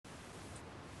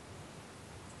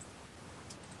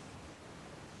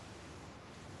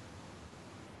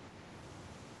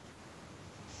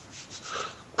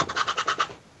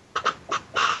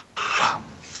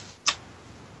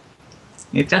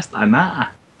You're just a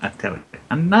natter, I tell you.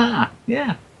 A natter,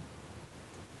 yeah.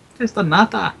 Just a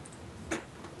natter.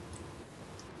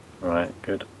 Right,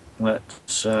 good.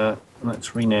 Let's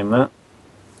rename that.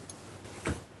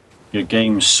 Your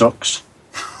game sucks.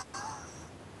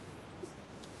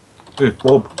 Ooh,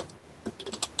 Bob.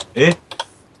 Eh?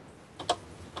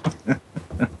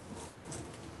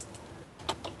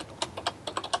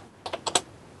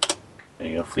 There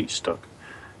you go, fleet stuck.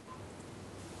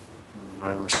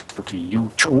 Let's go to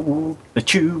YouTube. The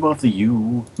tube of the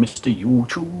U, Mr.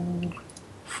 YouTube.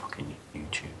 Fucking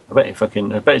YouTube.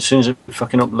 I bet as soon as it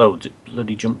fucking uploads, it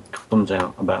bloody comes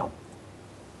out about.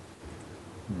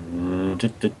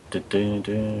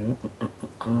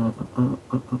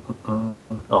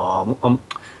 Oh,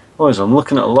 I'm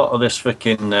looking at a lot of this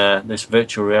fucking this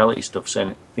virtual reality stuff,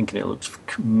 thinking it looks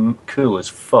cool as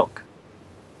fuck.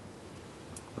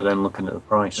 But then looking at the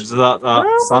price, Is that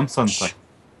Samsung thing?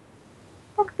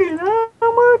 Fucking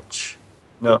how much?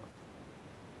 No,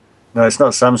 it's not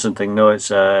a Samsung thing. No, it's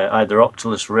either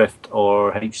Oculus Rift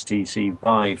or HTC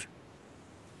Vive.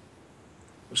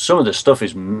 Some of the stuff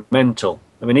is mental.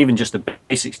 I mean, even just the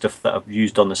basic stuff that I've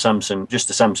used on the Samsung, just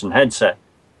the Samsung headset,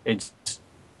 it's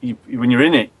when you're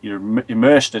in it, you're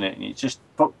immersed in it, and it's just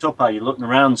fucked up how you're looking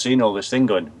around, seeing all this thing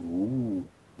going, ooh,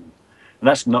 and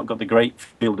that's not got the great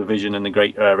field of vision and the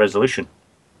great resolution.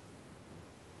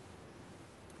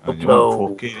 And you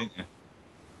want 4K, didn't you?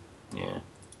 Yeah.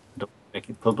 Don't make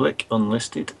it public,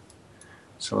 unlisted.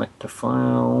 Select a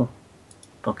file,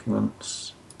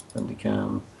 documents,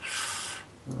 Bandicam,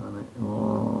 and it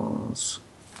was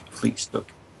fleet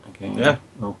stuck again. Yeah.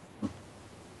 Oh.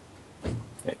 There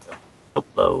you go.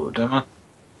 Upload. Demo.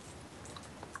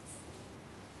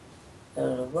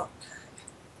 There's a rock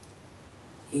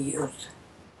he used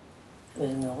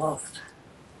in the loft.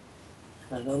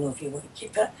 I don't know if you want to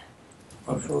keep it.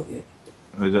 I'll show you.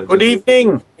 Good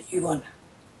evening. You want?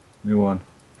 You won.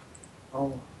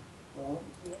 Oh.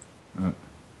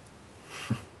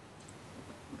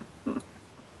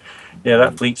 Yeah,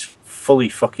 that fleet's fully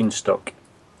fucking stuck.